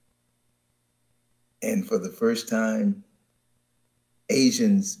 And for the first time,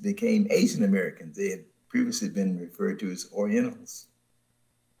 Asians became Asian Americans. They had previously been referred to as Orientals.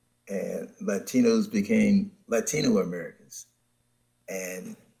 And Latinos became Latino Americans.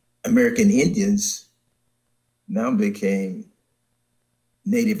 And American Indians now became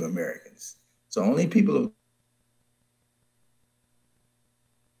Native Americans. So only people of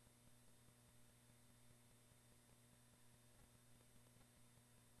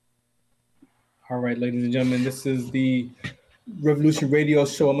All right, ladies and gentlemen, this is the Revolution Radio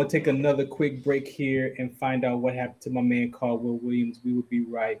Show. I'm going to take another quick break here and find out what happened to my man Caldwell Williams. We will be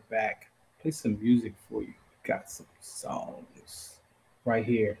right back. Play some music for you. Got some songs right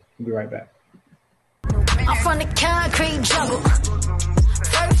here. We'll be right back. I'm from the concrete jungle.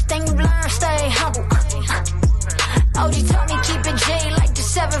 First thing you learn, stay humble. OG taught me keep it J like the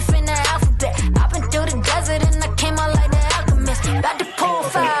 7th in the alphabet. I've been through the desert and I came out like the alchemist. About to pull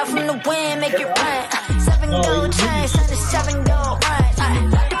 5 from the wind, make it rain. 7 gold chains, and the 7 gold rings.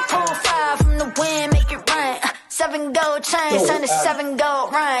 About to pull 5 from the wind, make it rain. 7 gold chains, and the 7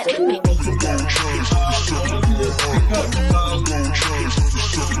 gold rings.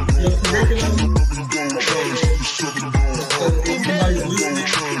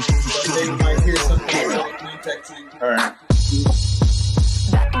 All right.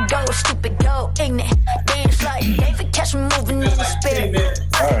 About to go stupid, go ignorant. Dance like David, catch me moving in the spirit.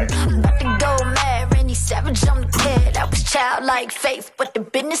 All right. About to go mad, Randy Savage on the kid. I was childlike faith, but the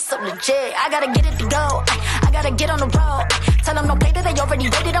business so legit. I gotta get it to go. I gotta get on the road. Tell them no play that they already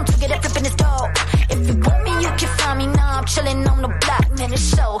rated. I'm too good at flipping this dough. If you want me, you can find me now. I'm chilling on the block. Man, it's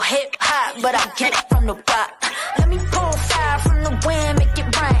so hip hop, but I get it from the rock. Let me pull 5 from the wind, make it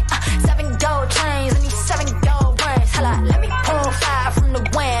rain. 7 gold chains and these 7 gold rings. Holla, let me pull 5 from the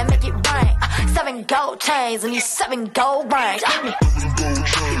wind, make it rain. 7 gold chains and these 7 gold rings.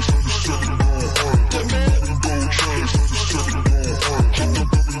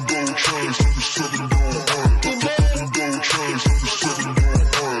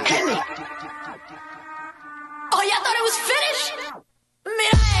 Oh, y'all thought it was finished?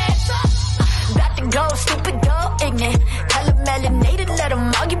 Man, I ain't so. About to go stupid, go ignorant. Color melanated, let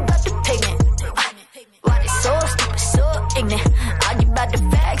them argue about the pigment. Why they so stupid, so ignorant? Argue about the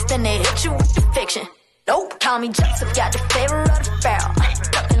facts, then they hit you with the fiction. Nope, call me Joseph, got the flavor of the pharaoh.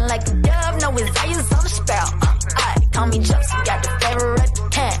 Ducking like a dove, no desires on the sparrow. Call me Joseph, got the flavor of the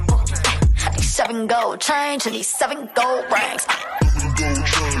tent. These 7 gold chains and these 7 gold rings.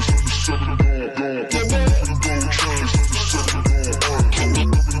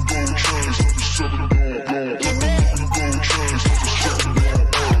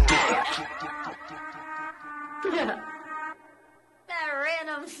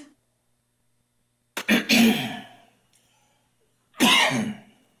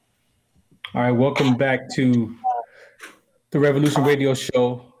 All right, welcome back to the Revolution Radio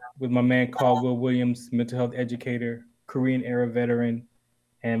Show with my man Caldwell Williams, mental health educator, Korean era veteran,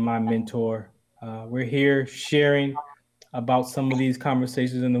 and my mentor. We're here sharing about some of these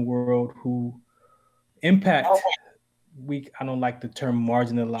conversations in the world who impact, I don't like the term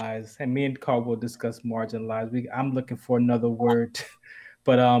marginalized, and me and Caldwell discuss marginalized. I'm looking for another word,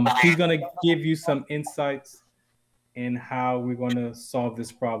 but he's going to give you some insights in how we're going to solve this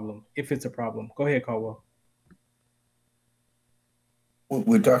problem, if it's a problem. Go ahead, Caldwell.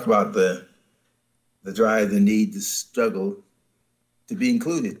 We talked about the drive, the need, the struggle to be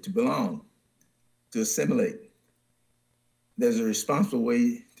included, to belong, to assimilate. There's a responsible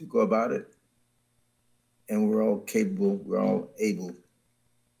way to go about it, and we're all capable, we're all able,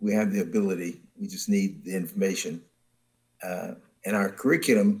 we have the ability, we just need the information. And our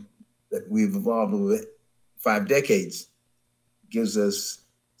curriculum that we've evolved over 5 decades gives us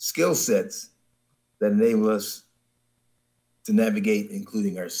skill sets that enable us to navigate,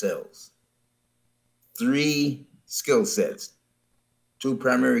 including ourselves. 3 skill sets, 2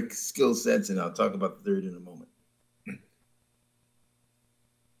 primary skill sets, and I'll talk about the third in a moment.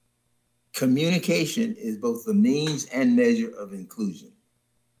 Communication is both the means and measure of inclusion.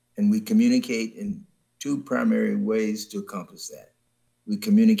 And we communicate in 2 primary ways to accomplish that. We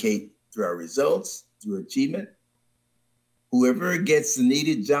communicate through our results, through achievement. Whoever gets the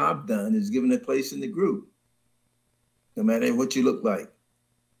needed job done is given a place in the group, no matter what you look like,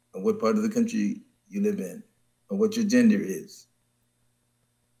 or what part of the country you live in, or what your gender is.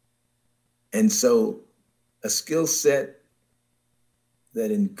 And so a skill set that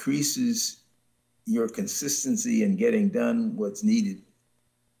increases your consistency in getting done what's needed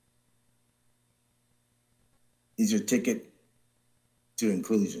is your ticket to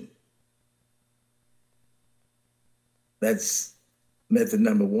inclusion. That's method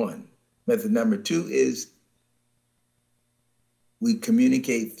number one. Method number two is we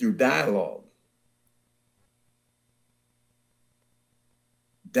communicate through dialogue.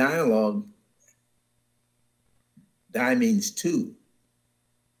 Dialogue, di means two.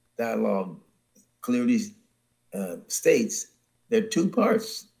 Dialogue clearly states there are two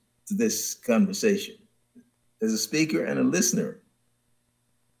parts to this conversation. There's a speaker and a listener.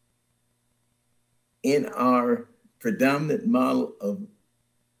 In our predominant model of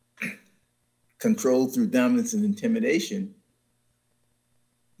control through dominance and intimidation,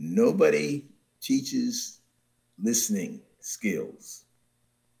 nobody teaches listening skills.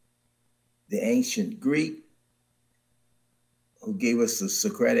 The ancient Greek, who gave us the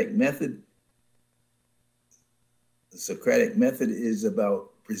Socratic method. The Socratic method is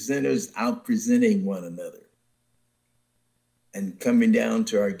about presenters out-presenting one another. And coming down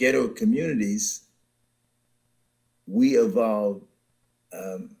to our ghetto communities, we evolved,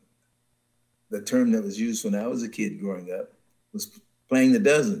 the term that was used when I was a kid growing up was playing the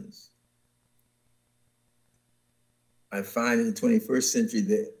dozens. I find in the 21st century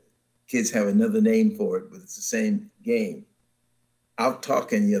that kids have another name for it, but it's the same game. Out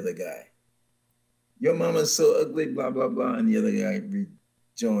talking the other guy. Your mama's so ugly, blah, blah, blah. And the other guy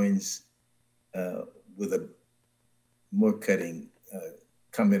rejoins with a more cutting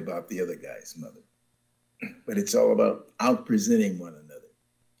comment about the other guy's mother. But it's all about out-presenting one another.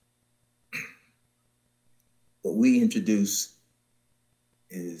 What we introduce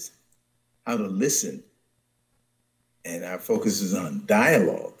is how to listen. And our focus is on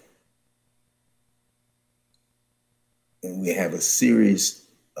dialogue. And we have a series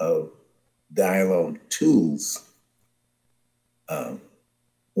of dialogue tools.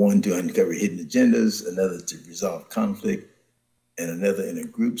 One to uncover hidden agendas, another to resolve conflict, and another in a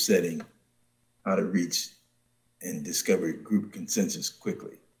group setting, how to reach and discover group consensus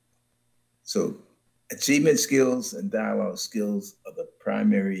quickly. So achievement skills and dialogue skills are the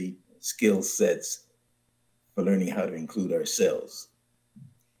primary skill sets for learning how to include ourselves.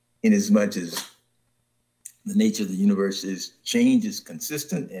 Inasmuch as the nature of the universe is change is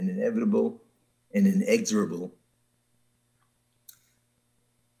consistent and inevitable and inexorable,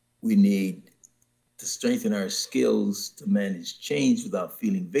 we need to strengthen our skills to manage change without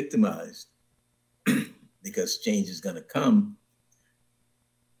feeling victimized, because change is going to come.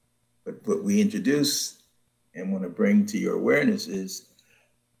 But what we introduce and want to bring to your awareness is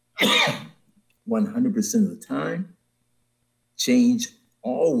 100% of the time, change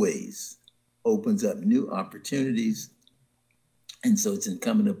always opens up new opportunities. And so it's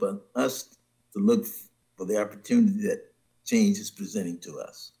incumbent upon us to look for the opportunity that change is presenting to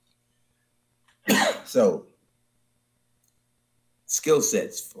us. So skill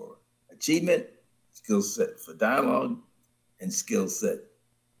sets for achievement, skill set for dialogue, and skill set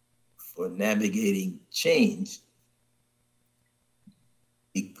for navigating change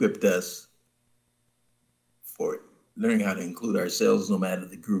equipped us for learning how to include ourselves no matter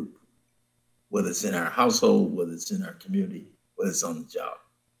the group, whether it's in our household, whether it's in our community, whether it's on the job.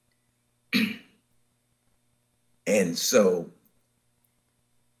 And so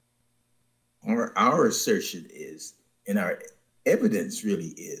our assertion is, and our evidence really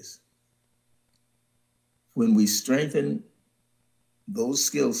is, when we strengthen those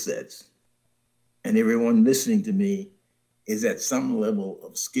skill sets, and everyone listening to me is at some level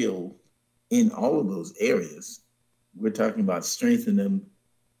of skill in all of those areas, we're talking about strengthening them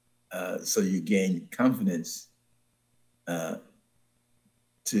so you gain confidence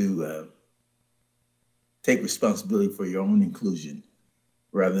to take responsibility for your own inclusion,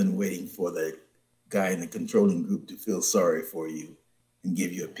 rather than waiting for the guy in the controlling group to feel sorry for you and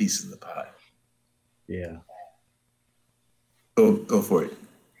give you a piece of the pie. Yeah. Go for it.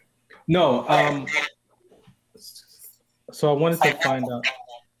 No, so I wanted to find out,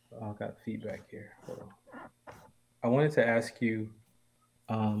 I got feedback here. Hold on. I wanted to ask you,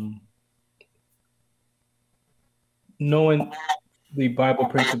 knowing the Bible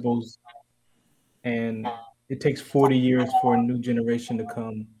principles, and it takes 40 years for a new generation to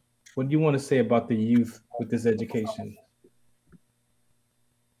come, what do you want to say about the youth with this education?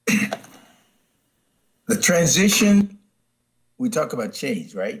 The transition, we talk about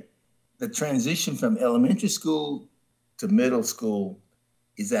change, right? The transition from elementary school to middle school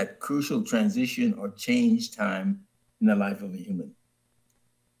is that crucial transition or change time in the life of a human.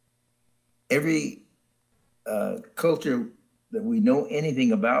 Every culture that we know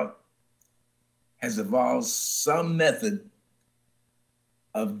anything about has evolved some method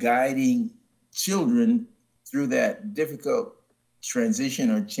of guiding children through that difficult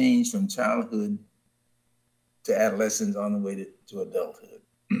transition or change from childhood to adolescence on the way to adulthood.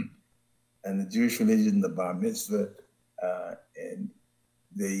 And the Jewish religion, the bar mitzvah, and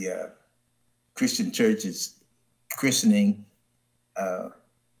the Christian church is christening.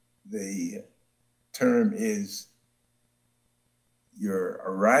 The term is you're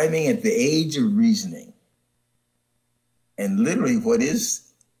arriving at the age of reasoning. And literally what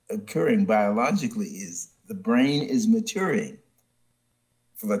is occurring biologically is the brain is maturing.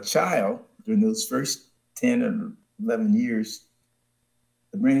 For a child, during those first 10 or 11 years,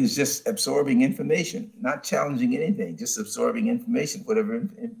 the brain is just absorbing information, not challenging anything, just absorbing information. Whatever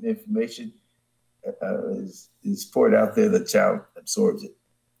information is poured out there, the child absorbs it.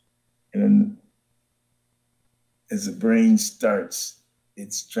 And then as the brain starts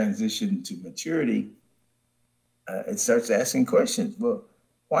its transition to maturity, it starts asking questions. Well,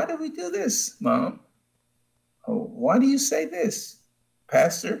 why do we do this, Mom? Oh, why do you say this,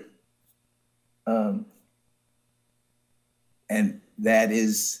 Pastor? And that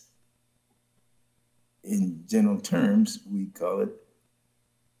is, in general terms, we call it,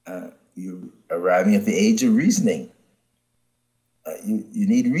 you're arriving at the age of reasoning. You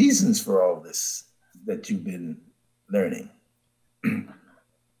need reasons for all this that you've been learning.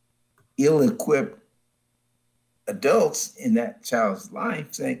 Ill-equipped adults in that child's life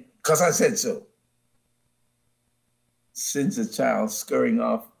saying, because I said so, sends a child scurrying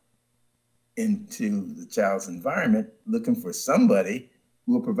off into the child's environment looking for somebody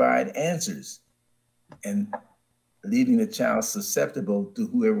who will provide answers and leaving the child susceptible to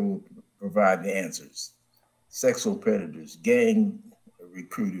whoever will provide the answers. Sexual predators, gang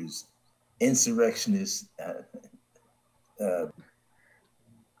recruiters, insurrectionists.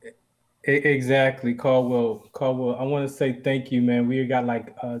 Exactly, Caldwell. I want to say thank you, man. We got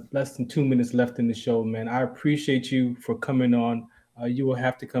like less than 2 minutes left in the show, man. I appreciate you for coming on. You will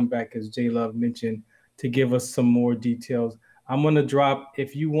have to come back, as J Love mentioned, to give us some more details. I'm going to drop,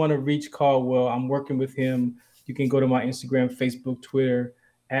 if you want to reach Caldwell, I'm working with him. You can go to my Instagram, Facebook, Twitter,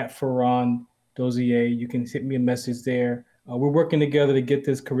 at Ferran Dozier. You can hit me a message there. We're working together to get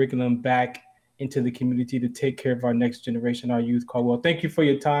this curriculum back into the community to take care of our next generation, our youth, Caldwell. Thank you for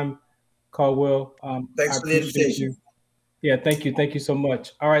your time, Caldwell. Thanks for the invitation. Yeah, thank you. Thank you so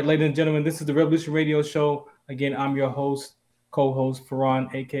much. All right, ladies and gentlemen, this is the Revolution Radio Show. Again, I'm your host, co-host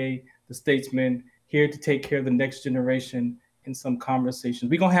Ferran, aka The Statesman, here to take care of the next generation in some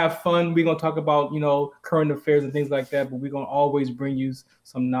conversations. We're going to have fun. We're going to talk about, current affairs and things like that, but we're going to always bring you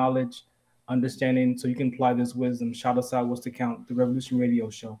some knowledge, understanding, so you can apply this wisdom. Shout us out. What's the count? The Revolution Radio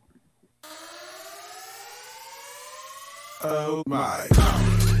Show. Oh, my.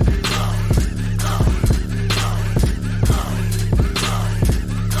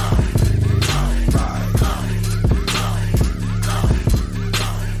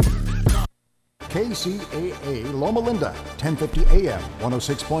 KCAA Loma Linda, 1050 AM,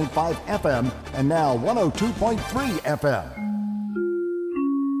 106.5 FM, and now 102.3 FM.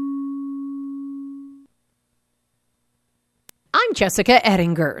 I'm Jessica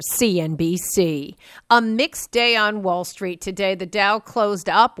Ettinger, CNBC. A mixed day on Wall Street today. The Dow closed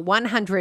up 100